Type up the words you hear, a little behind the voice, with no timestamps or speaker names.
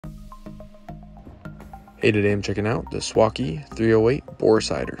Hey, today I'm checking out the SAWKE 308 bore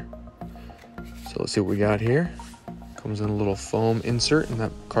sider. So let's see what we got here. Comes in a little foam insert in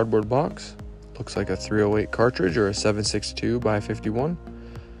that cardboard box. Looks like a 308 cartridge or a 762 by 51.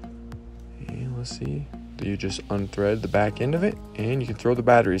 And let's see, you just unthread the back end of it and you can throw the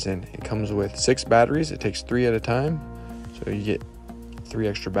batteries in. It comes with 6 batteries. It takes 3 at a time, so you get 3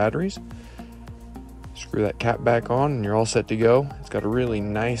 extra batteries. Screw that cap back on and you're all set to go. It's got a really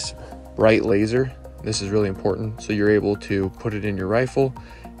nice bright laser. This is really important, so you're able to put it in your rifle,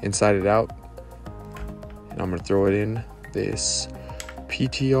 inside it out. And I'm going to throw it in this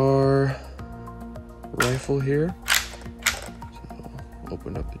PTR rifle here. So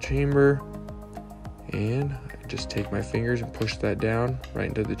open up the chamber and I just take my fingers and push that down right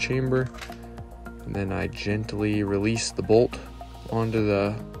into the chamber. And then I gently release the bolt onto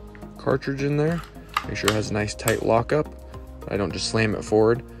the cartridge in there. Make sure it has a nice tight lockup. I don't just slam it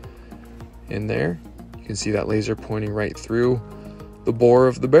forward in there. You can see that laser pointing right through the bore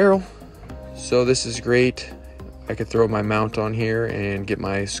of the barrel. So this is great. I could throw my mount on here and get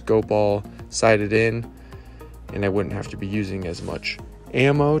my scope all sighted in, and I wouldn't have to be using as much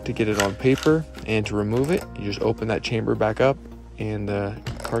ammo to get it on paper. And to remove it, you just open that chamber back up and the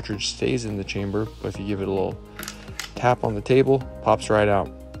cartridge stays in the chamber, but if you give it a little tap on the table, pops right out.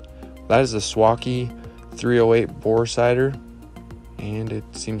 That is the SAWKE 308 bore sider, and it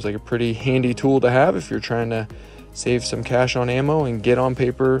seems like a pretty handy tool to have if you're trying to save some cash on ammo and get on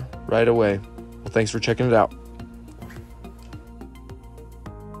paper right away. Well, thanks for checking it out.